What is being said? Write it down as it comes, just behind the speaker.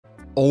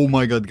Oh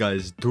my god,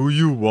 guys, do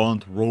you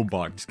want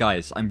Robux?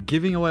 Guys, I'm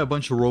giving away a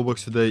bunch of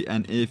Robux today,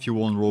 and if you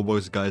want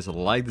Robux, guys,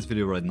 like this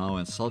video right now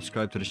and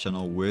subscribe to the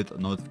channel with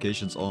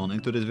notifications on.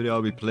 In today's video,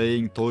 I'll be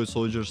playing Toy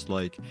Soldiers.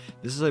 Like,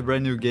 this is a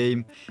brand new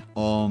game.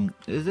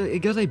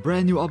 It got a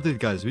brand new update,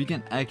 guys. We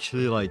can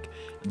actually, like,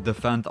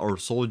 defend our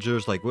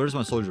soldiers. Like, where's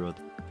my soldier at?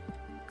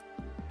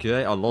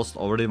 Okay, I lost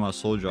already my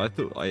soldier.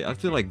 I have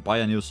to like buy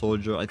a new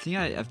soldier. I think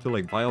I have to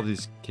like buy all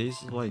these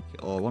cases, like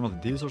one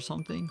of these or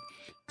something.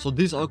 So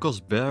these all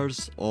cost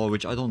bears,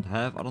 which I don't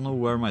have. I don't know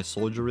where my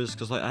soldier is,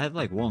 because I had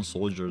like one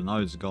soldier, now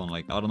it's gone.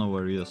 Like, I don't know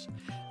where he is.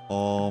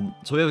 So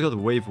we have got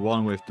wave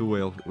 1, wave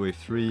 2, wave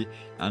 3,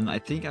 and I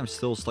think I'm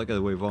still stuck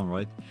at wave 1,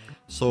 right?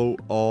 So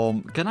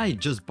can I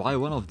just buy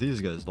one of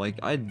these guys? Like,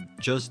 I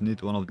just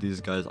need one of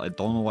these guys. I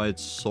don't know why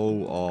it's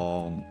so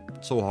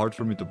hard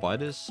for me to buy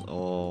this.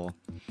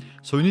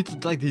 So we need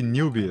to like the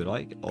newbie,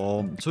 right?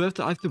 So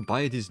I have to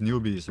buy these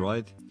newbies,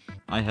 right?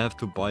 I have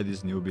to buy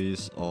these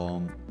newbies,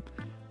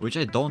 which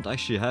I don't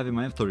actually have in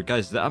my inventory.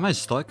 Guys, am I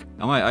stuck?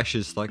 Am I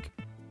actually stuck?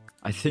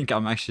 I think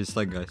I'm actually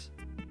stuck, guys.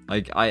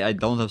 Like, I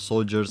don't have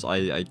soldiers.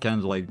 I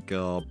can't like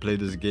play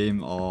this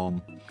game.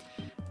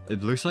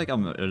 It looks like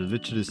I'm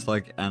literally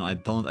stuck, and I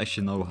don't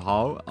actually know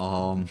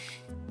how.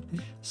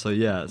 So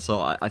yeah,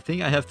 so I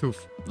think I have to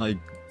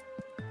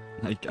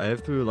I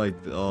have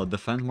to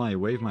defend my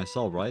wave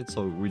myself, right?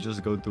 So we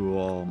just go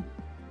to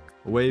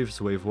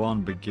waves, wave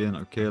 1, begin.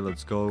 Okay,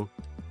 let's go.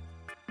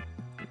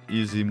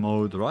 Easy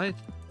mode, right?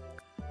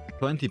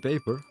 20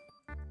 paper.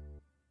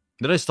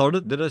 Did I start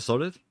it? Did I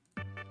start it?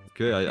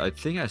 Okay, I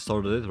think I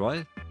started it,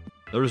 right?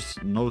 There's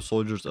no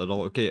soldiers at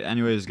all. Okay,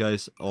 anyways,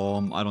 guys,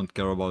 I don't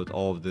care about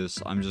all of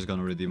this. I'm just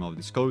gonna redeem all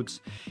these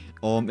codes.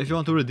 If you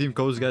want to redeem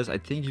codes, guys, I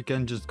think you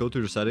can just go to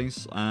your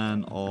settings,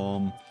 and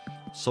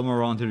somewhere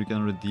around here you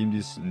can redeem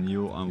these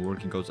new and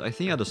working codes. I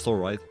think at the store,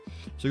 right?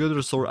 So you go to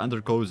the store, enter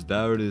codes,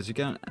 there it is. You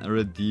can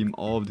redeem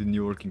all of the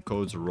new working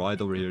codes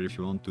right over here if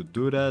you want to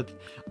do that.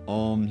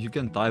 You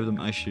can type them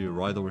actually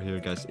right over here,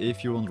 guys.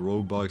 If you want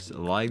Robux,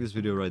 like this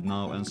video right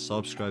now and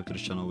subscribe to the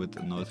channel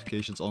with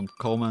notifications on.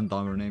 Comment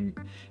down your name,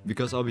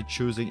 because I'll be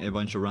choosing a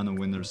bunch of random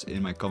winners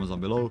in my comments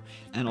down below.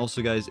 And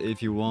also, guys,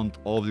 if you want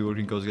all of the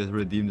working codes, guys,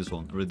 redeem this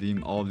one.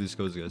 Redeem all of these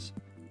codes, guys.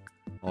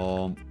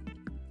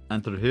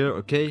 Enter here.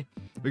 Okay,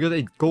 we got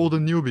a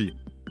golden newbie,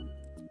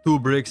 2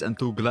 bricks and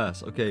 2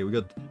 glass. Okay, we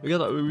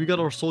got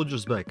our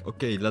soldiers back.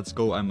 Okay, let's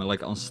go. I'm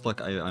like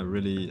unstuck. I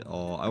really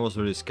I was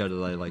really scared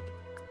that I like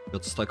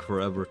got stuck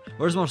forever.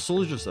 Where's my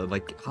soldiers at?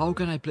 Like, how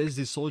can I place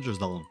these soldiers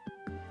down?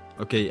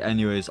 Okay,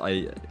 anyways,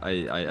 I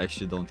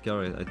actually don't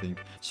care, I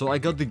think. So I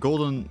got the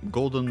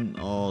golden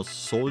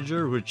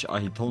soldier, which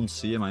I don't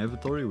see in my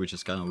inventory, which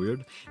is kind of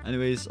weird.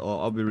 Anyways,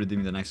 I'll be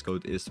redeeming the next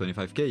code is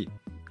 25k.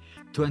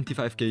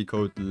 25k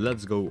code.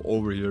 Let's go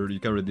over here. You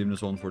can redeem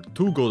this one for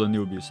 2 golden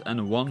newbies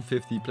and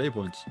 150 play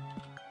points.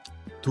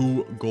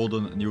 2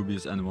 golden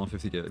newbies and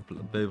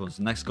 150k play points.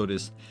 Next code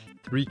is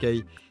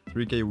 3k.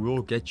 3k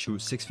will get you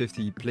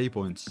 650 play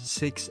points.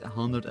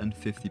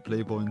 650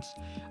 play points.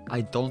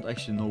 I don't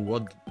actually know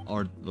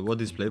what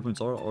these play points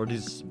are. Are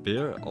these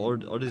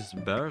these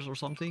bears or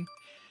something?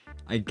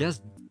 I guess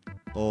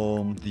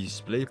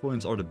these play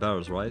points are the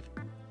bears, right?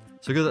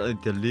 So get a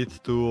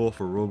delete tool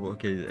for Roblox.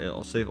 Okay,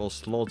 I'll save all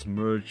slots,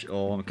 merge.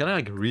 Can I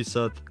like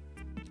reset,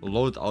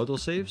 load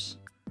autosaves?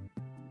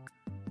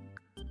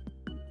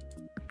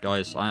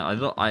 Guys,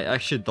 I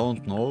actually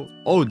don't know.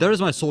 Oh, there is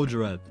my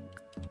soldier at.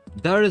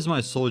 There is my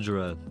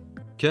soldier at.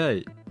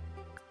 Okay,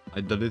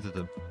 I deleted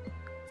him.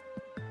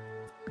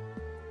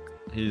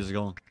 He is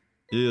gone.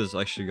 He is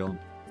actually gone.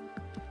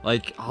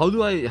 Like, how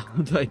do I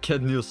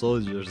get new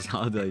soldiers?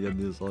 How do I get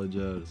new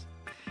soldiers?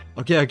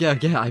 Okay,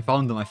 I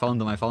found them.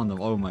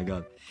 Oh my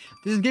god.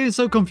 This game is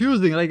so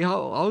confusing. Like,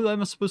 how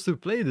am I supposed to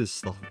play this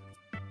stuff?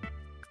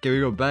 Okay, we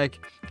go back,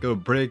 go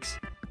bricks.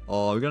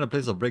 We're gonna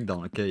place a brick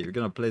down. Okay, we're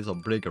gonna place a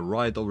brick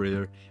right over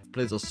here.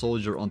 Place a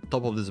soldier on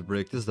top of this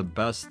brick. This is the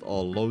best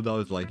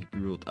loadout like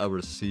you would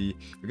ever see.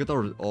 We got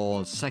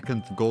our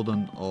second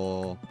golden.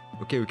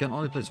 Okay, we can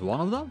only place one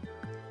of them.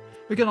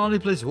 We can only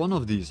place one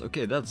of these.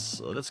 Okay,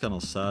 that's kind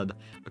of sad.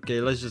 Okay,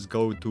 let's just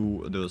go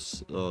to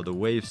the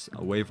waves.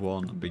 Wave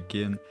 1,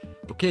 begin.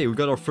 Okay, we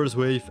got our first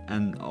wave,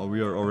 and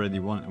we are already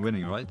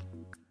winning, right?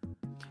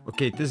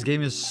 Okay, this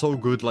game is so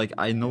good. Like,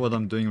 I know what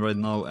I'm doing right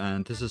now,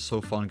 and this is so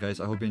fun,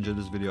 guys. I hope you enjoyed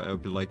this video. I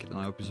hope you like it, and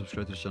I hope you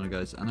subscribe to the channel,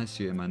 guys. And I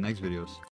see you in my next videos.